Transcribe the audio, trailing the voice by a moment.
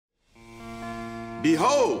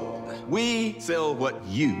Behold, we sell what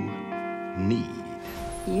you need.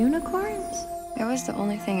 Unicorns? That was the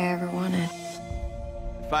only thing I ever wanted.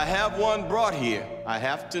 If I have one brought here, I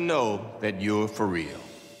have to know that you're for real.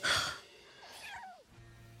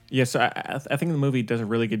 Yeah, so I think the movie does a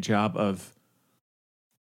really good job of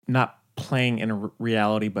not playing in a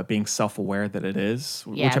reality, but being self-aware that it is,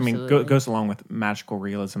 Yeah, which I mean absolutely. goes along with magical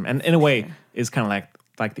realism, and in a way is kind of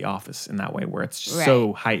like The Office in that way, where it's just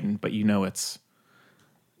so heightened, but you know it's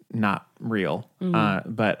not real.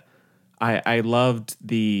 But I loved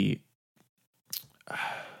the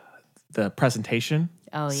presentation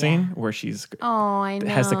scene where she's I know.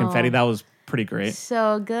 has the confetti. That was pretty great.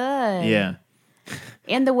 So good. Yeah.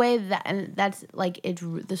 And the way that's like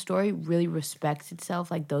the story really respects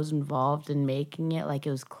itself, like those involved in making it, like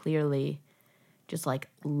it was clearly just like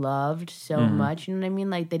loved so much. You know what I mean?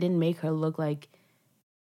 Like they didn't make her look like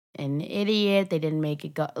an idiot. They didn't make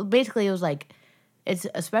it go. Basically, it was like it's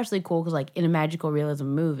especially cool because like in a magical realism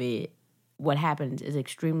movie, what happens is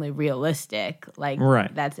extremely realistic. Like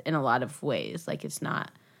that's in a lot of ways. Like it's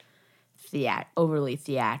not overly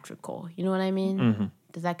theatrical. You know what I mean? Mm-hmm.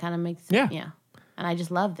 Does that kind of make sense? Yeah. And I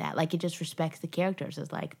just love that. Like it just respects the characters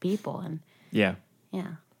as like people and yeah.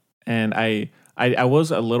 Yeah. And I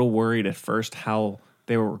was a little worried at first how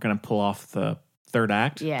they were going to pull off the third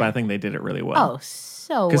act, but I think they did it really well. Oh,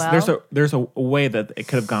 so well. Because there's a way that it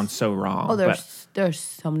could have gone so wrong. Oh, there's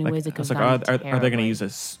so many ways it could have gone are they going to use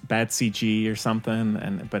a bad CG or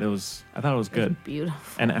something? But I thought it was good.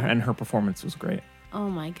 Beautiful. And her performance was great. Oh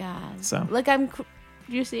my God. So look, do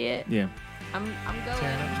you see it? Yeah. I'm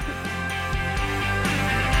going.